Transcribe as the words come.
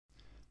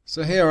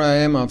So here I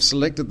am, I've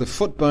selected the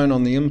foot bone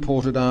on the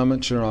imported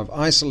armature, I've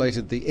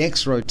isolated the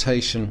X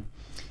rotation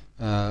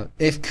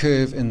F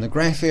curve in the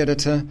graph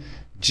editor,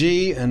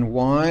 G and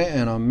Y,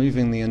 and I'm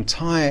moving the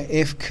entire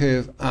F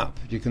curve up.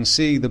 You can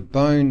see the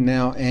bone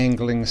now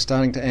angling,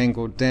 starting to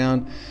angle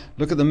down.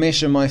 Look at the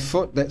mesh of my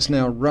foot, that's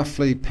now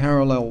roughly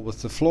parallel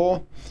with the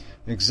floor,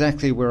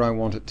 exactly where I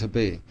want it to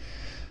be.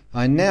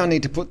 I now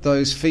need to put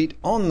those feet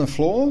on the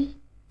floor.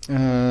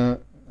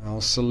 I'll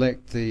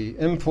select the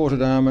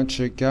imported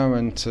armature, go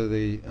into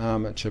the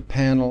armature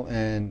panel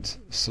and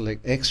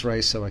select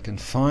X-ray so I can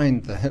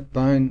find the hip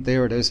bone.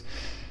 There it is.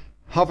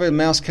 Hover the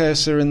mouse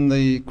cursor in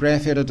the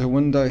graph editor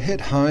window, hit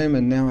home,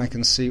 and now I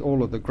can see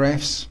all of the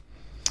graphs.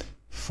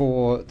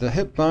 For the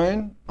hip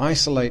bone,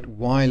 isolate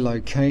Y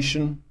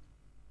location,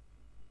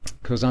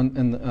 because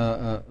in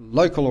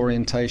local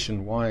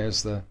orientation, Y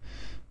is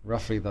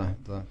roughly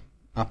the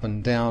up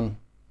and down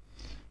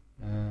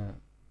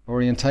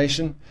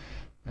orientation.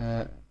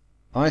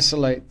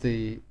 Isolate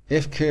the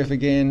F curve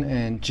again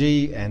and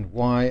G and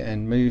Y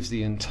and move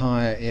the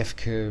entire F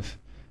curve,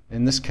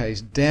 in this case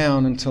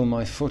down until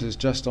my foot is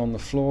just on the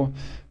floor.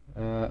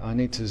 I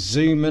need to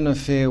zoom in a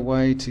fair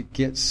way to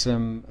get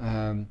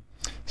some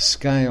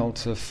scale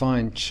to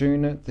fine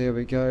tune it. There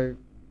we go,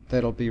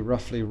 that'll be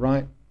roughly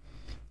right.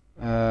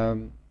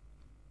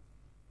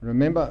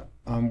 Remember,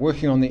 I'm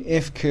working on the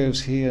F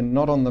curves here,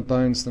 not on the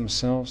bones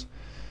themselves.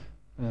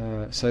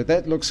 So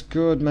that looks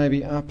good.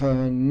 Maybe up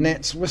a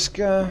gnat's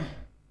whisker,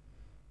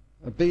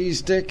 a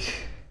bee's dick,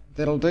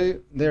 that'll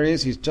do. There he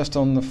is, he's just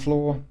on the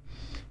floor.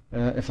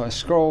 If I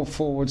scroll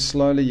forward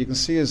slowly, you can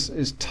see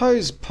his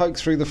toes poke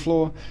through the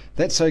floor.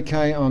 That's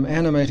okay, I'm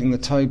animating the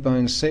toe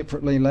bones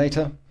separately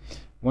later,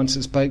 once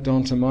it's baked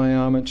onto my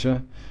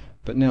armature.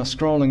 But now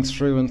scrolling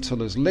through until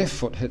his left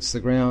foot hits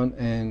the ground,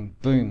 and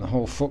boom, the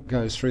whole foot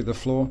goes through the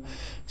floor.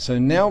 So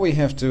now we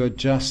have to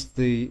adjust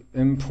the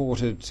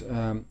imported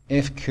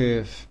F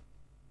curve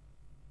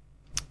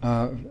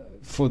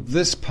for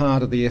this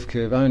part of the F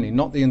curve only,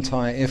 not the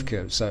entire F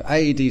curve. So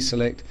A,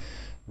 deselect,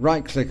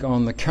 right click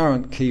on the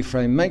current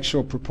keyframe, make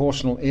sure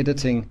proportional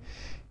editing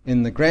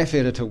in the graph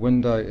editor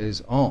window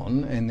is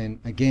on, and then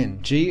again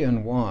G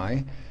and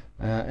Y,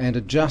 and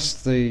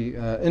adjust the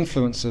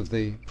influence of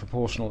the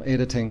proportional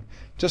editing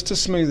just to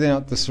smooth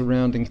out the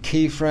surrounding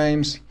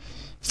keyframes,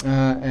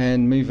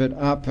 and move it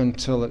up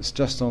until it's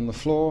just on the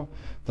floor.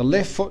 The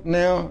left foot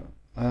now,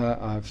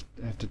 I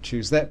have to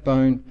choose that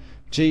bone,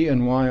 G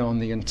and Y on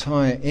the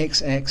entire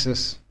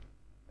X-axis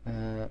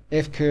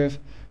F curve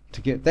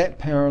to get that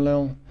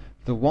parallel.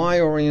 The Y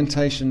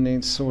orientation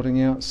needs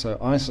sorting out, so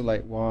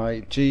isolate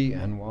Y, G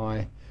and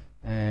Y,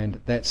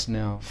 and that's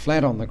now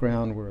flat on the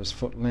ground where his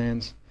foot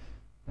lands.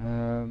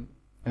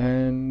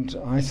 And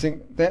I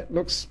think that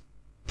looks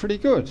pretty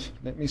good.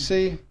 Let me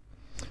see.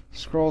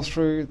 Scroll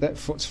through, that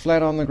foot's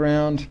flat on the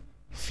ground,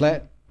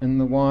 flat in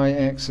the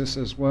Y-axis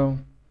as well,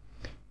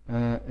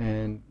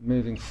 and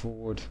moving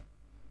forward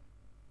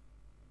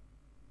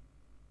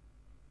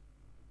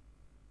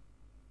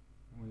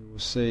we will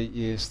see,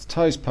 yes, the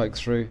toes poke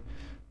through,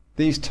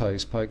 these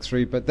toes poke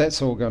through, but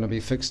that's all going to be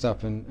fixed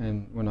up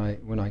and when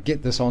I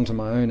get this onto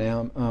my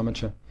own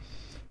armature.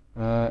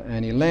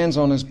 And he lands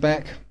on his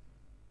back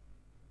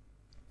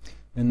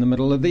in the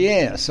middle of the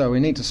air, so we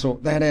need to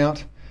sort that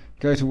out.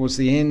 Go towards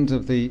the end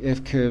of the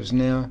F curves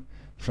now.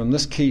 From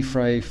this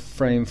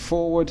keyframe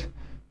forward,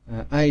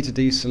 A to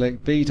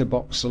deselect, B to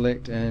box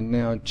select, and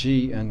now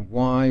G and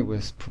Y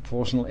with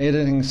proportional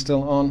editing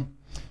still on.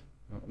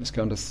 Let's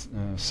go into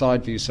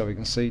side view so we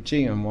can see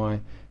G and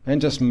Y,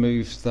 and just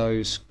move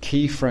those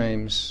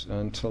keyframes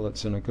until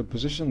it's in a good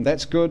position.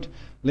 That's good.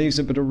 Leaves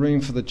a bit of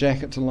room for the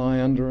jacket to lie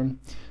under him,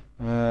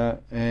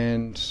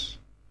 and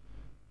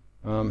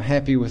I'm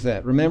happy with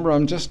that. Remember,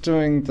 I'm just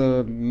doing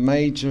the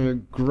major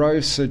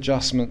gross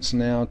adjustments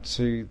now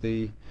to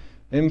the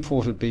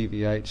imported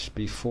BVH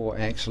before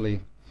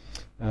actually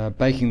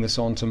baking this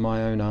onto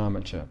my own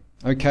armature.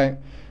 Okay,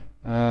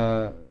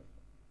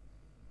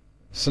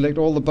 select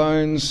all the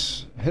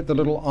bones, hit the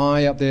little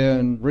eye up there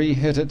and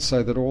re-hit it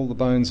so that all the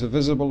bones are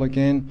visible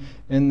again.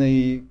 In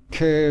the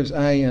curves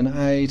A and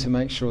A, to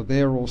make sure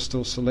they're all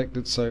still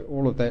selected, so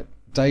all of that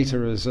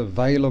data is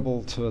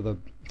available to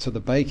the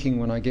baking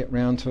when I get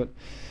round to it.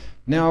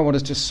 Now I want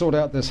to just sort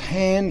out this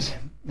hand.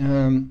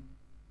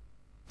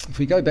 If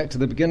we go back to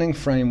the beginning,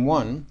 frame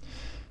 1,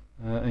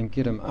 and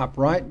get him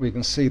upright, we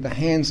can see the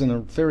hand's in a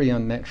very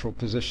unnatural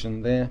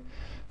position there.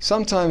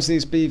 Sometimes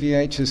these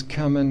BVHs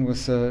come in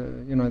with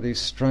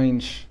these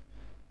strange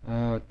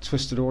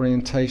twisted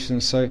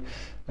orientations. So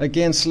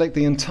again, select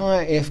the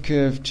entire F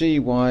curve, G,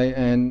 Y,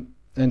 and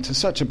to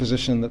such a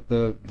position that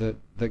the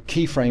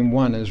keyframe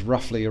 1 is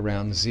roughly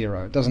around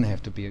 0. It doesn't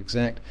have to be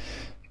exact,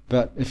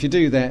 but if you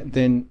do that,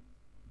 then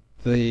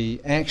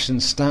the action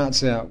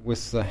starts out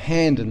with the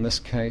hand, in this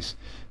case,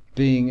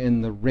 being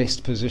in the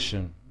rest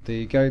position. There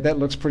you go, that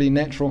looks pretty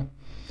natural.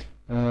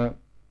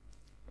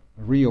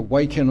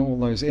 Reawaken all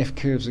those F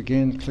curves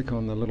again, click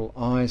on the little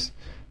eyes.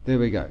 There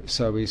we go.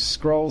 So we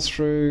scroll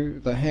through,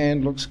 the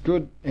hand looks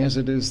good as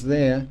it is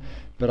there,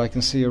 but I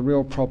can see a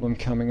real problem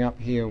coming up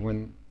here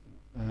when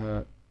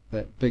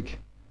that big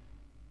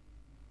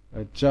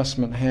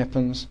adjustment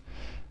happens.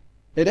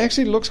 It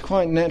actually looks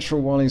quite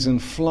natural while he's in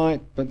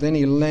flight, but then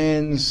he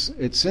lands.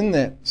 It's in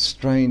that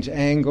strange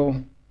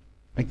angle.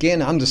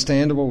 Again,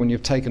 understandable when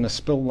you've taken a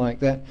spill like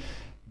that,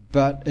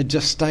 but it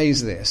just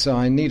stays there. So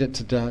I need it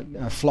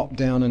to flop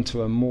down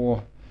into a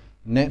more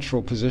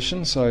natural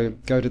position. So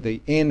go to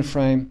the end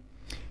frame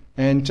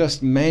and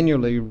just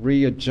manually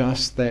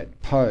readjust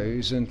that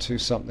pose into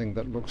something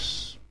that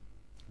looks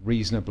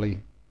reasonably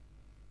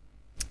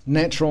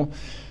natural.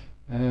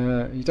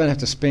 You don't have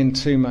to spend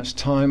too much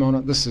time on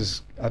it. This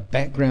is a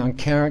background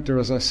character,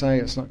 as I say.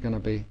 It's not going to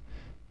be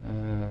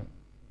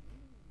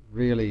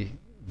really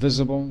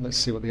visible. Let's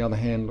see what the other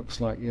hand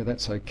looks like. Yeah,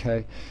 that's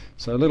okay.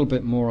 So a little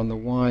bit more on the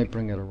Y,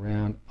 bring it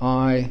around.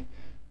 I,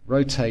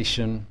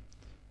 rotation,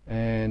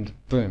 and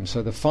boom.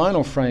 So the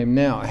final frame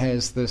now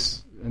has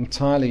this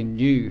entirely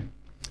new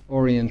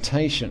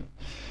orientation.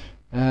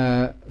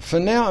 For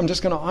now, I'm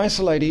just going to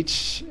isolate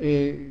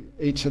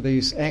each of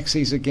these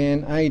axes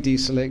again. A,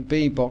 deselect,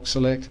 B, box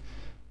select,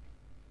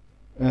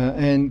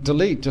 and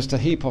delete just a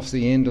heap off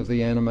the end of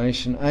the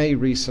animation. A,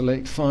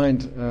 reselect,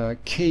 find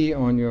key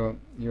on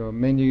your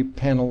menu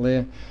panel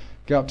there,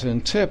 go up to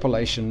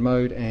interpolation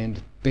mode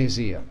and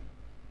Bezier.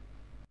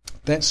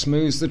 That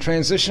smooths the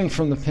transition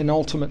from the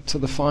penultimate to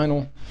the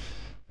final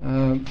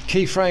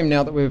keyframe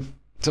now that we've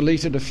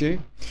deleted a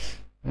few.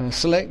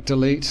 Select,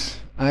 delete,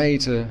 A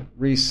to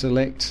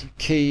reselect,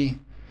 key,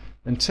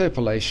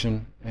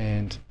 interpolation,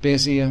 and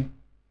Bezier.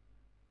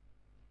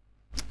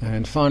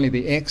 And finally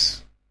the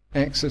X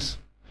axis.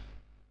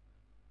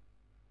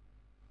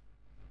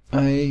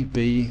 A,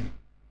 B,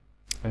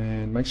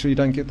 and make sure you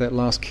don't get that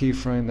last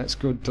keyframe. That's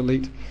good.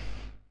 Delete.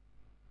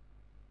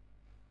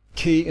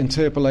 Key,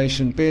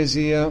 interpolation,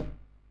 Bezier.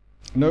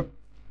 Nope.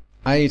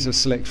 A to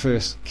select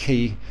first,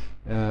 key,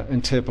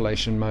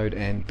 interpolation mode,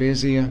 and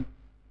Bezier.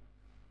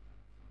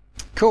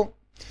 Cool.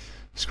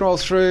 Scroll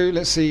through.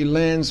 Let's see, he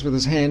lands with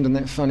his hand in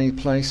that funny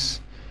place,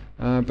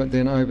 but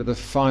then over the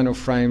final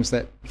frames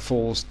that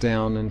falls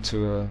down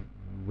into a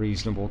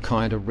reasonable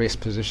kind of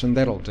rest position.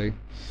 That'll do.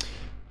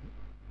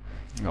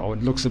 Oh,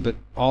 it looks a bit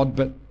odd,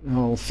 but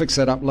I'll fix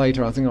that up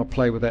later. I think I'll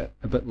play with that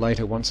a bit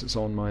later once it's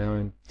on my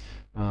own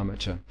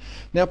armature.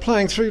 Now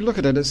playing through, look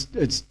at it,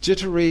 it's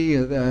jittery.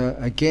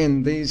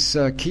 Again, these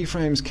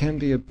keyframes can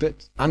be a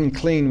bit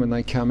unclean when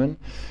they come in.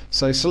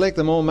 So select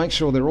them all, make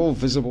sure they're all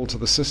visible to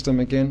the system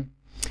again.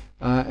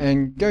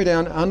 And go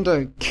down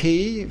under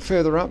key,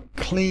 further up,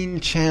 clean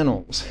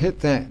channels. Hit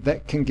that.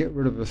 That can get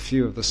rid of a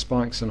few of the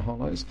spikes and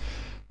hollows.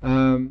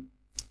 And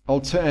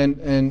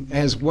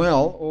as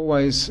well,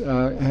 always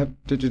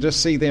did you just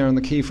see there on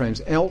the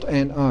keyframes, Alt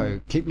and O.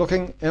 Keep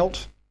looking,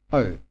 Alt,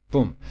 O,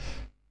 boom.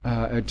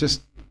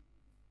 Just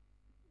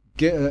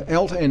get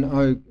Alt and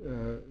O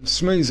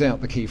smooths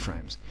out the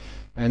keyframes.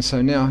 And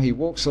so now he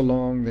walks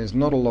along, there's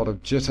not a lot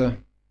of jitter.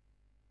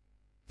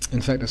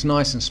 In fact, it's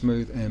nice and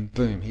smooth, and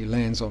boom, he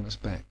lands on his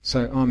back.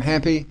 So I'm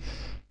happy.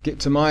 Get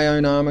to my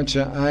own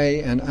armature,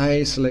 A and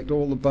A, select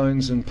all the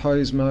bones in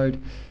pose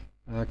mode.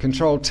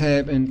 Control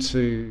tab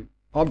into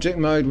object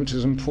mode, which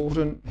is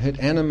important. Hit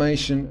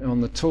animation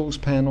on the tools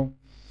panel.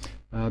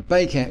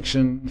 Bake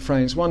action,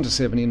 frames 1 to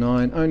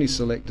 79, only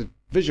selected.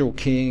 Visual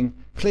keying,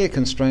 clear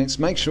constraints.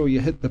 Make sure you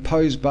hit the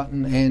pose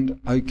button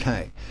and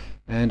OK.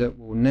 And it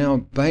will now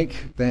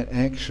bake that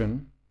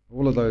action,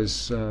 all of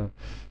those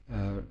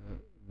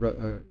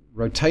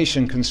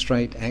rotation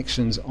constraint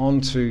actions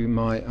onto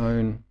my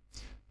own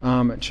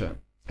armature.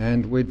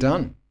 And we're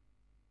done.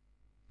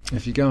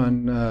 If you go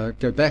and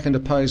go back into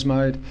pose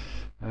mode,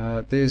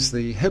 there's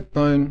the hip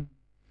bone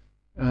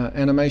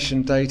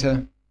animation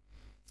data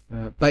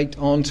baked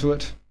onto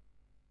it,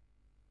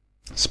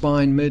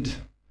 spine, mid,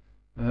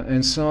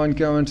 and so on.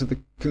 Go into the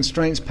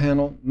constraints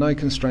panel, no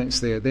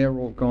constraints there, they're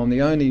all gone.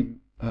 The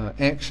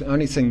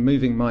only thing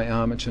moving my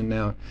armature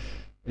now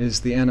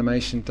is the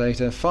animation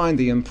data. Find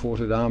the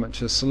imported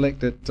armature,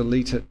 select it,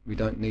 delete it, we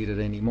don't need it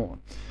anymore.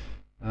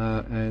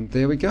 And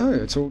there we go,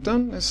 it's all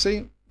done. Let's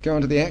see. Go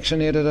into the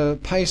action editor,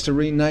 paste to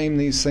rename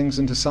these things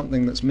into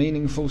something that's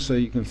meaningful so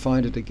you can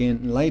find it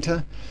again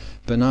later.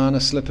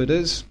 Banana slip it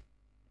is.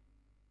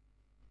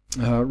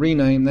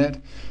 Rename that.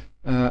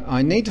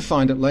 I need to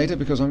find it later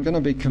because I'm going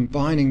to be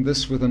combining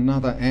this with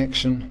another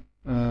action,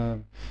 a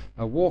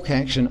walk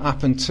action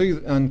up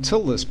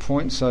until this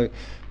point. So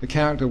the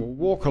character will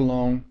walk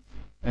along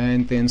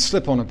and then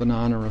slip on a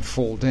banana and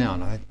fall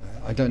down.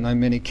 I don't know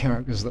many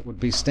characters that would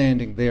be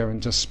standing there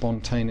and just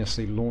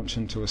spontaneously launch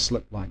into a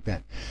slip like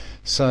that.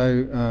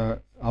 So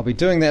I'll be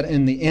doing that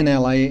in the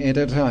NLA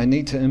editor. I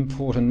need to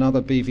import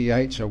another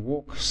BVH, a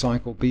walk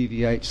cycle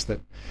BVH that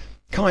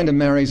kind of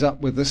marries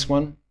up with this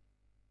one,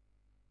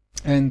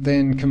 and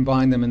then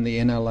combine them in the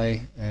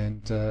NLA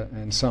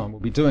and so on.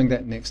 We'll be doing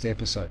that next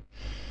episode.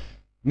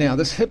 Now,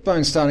 this hip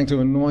bone's starting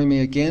to annoy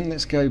me again.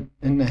 Let's go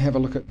and have a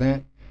look at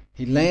that.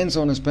 He lands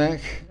on his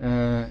back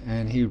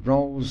and he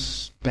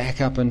rolls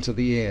back up into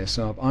the air.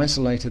 So I've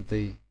isolated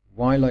the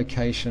Y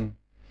location,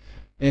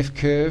 F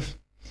curve.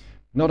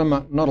 Not a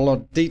lot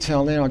of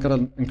detail there. I've got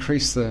to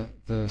increase the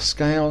the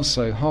scale,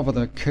 so hover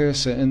the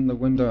cursor in the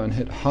window and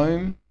hit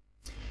home,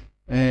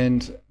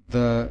 and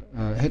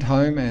hit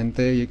home, and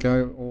there you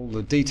go, all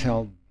the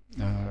detail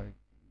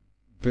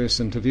bursts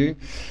into view.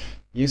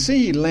 You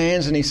see he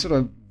lands and he sort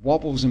of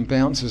wobbles and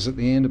bounces at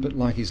the end, a bit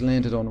like he's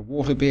landed on a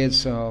waterbed,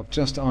 so I've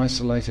just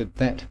isolated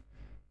that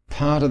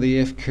part of the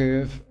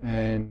F-curve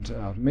and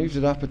I've moved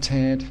it up a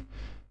tad,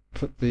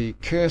 put the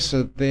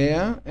cursor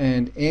there,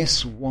 and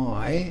S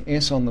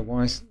on the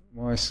Y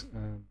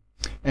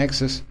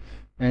axis,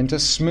 and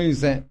just smooth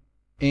that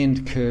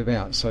end curve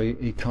out so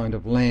he kind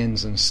of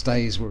lands and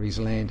stays where he's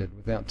landed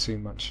without too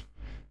much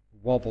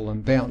wobble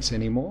and bounce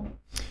anymore.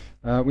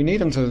 We need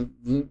him to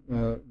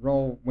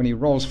roll, when he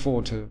rolls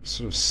forward, to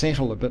sort of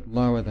settle a bit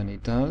lower than he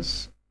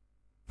does.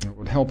 It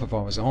would help if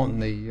I was on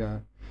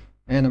the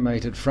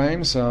animated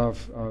frame, so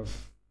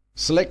I've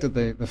selected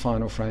the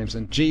final frames,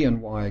 and G and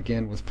Y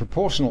again with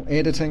proportional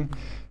editing,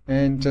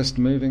 and just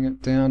moving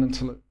it down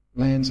until it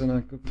lands in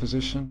a good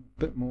position. A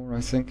bit more,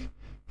 I think.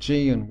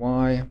 G and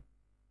Y,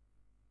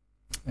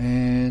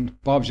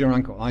 and Bob's your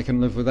uncle. I can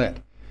live with that.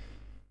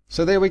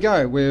 So there we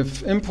go.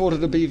 We've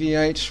imported a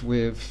BVH.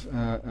 We've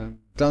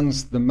done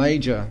the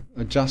major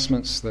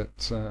adjustments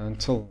that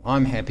until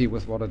I'm happy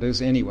with what it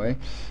is anyway.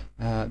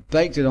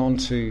 Baked it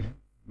onto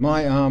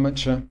my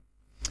armature.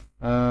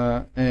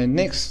 And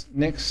next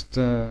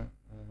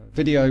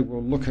video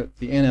we'll look at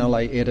the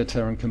NLA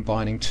editor and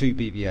combining two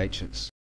BVHs.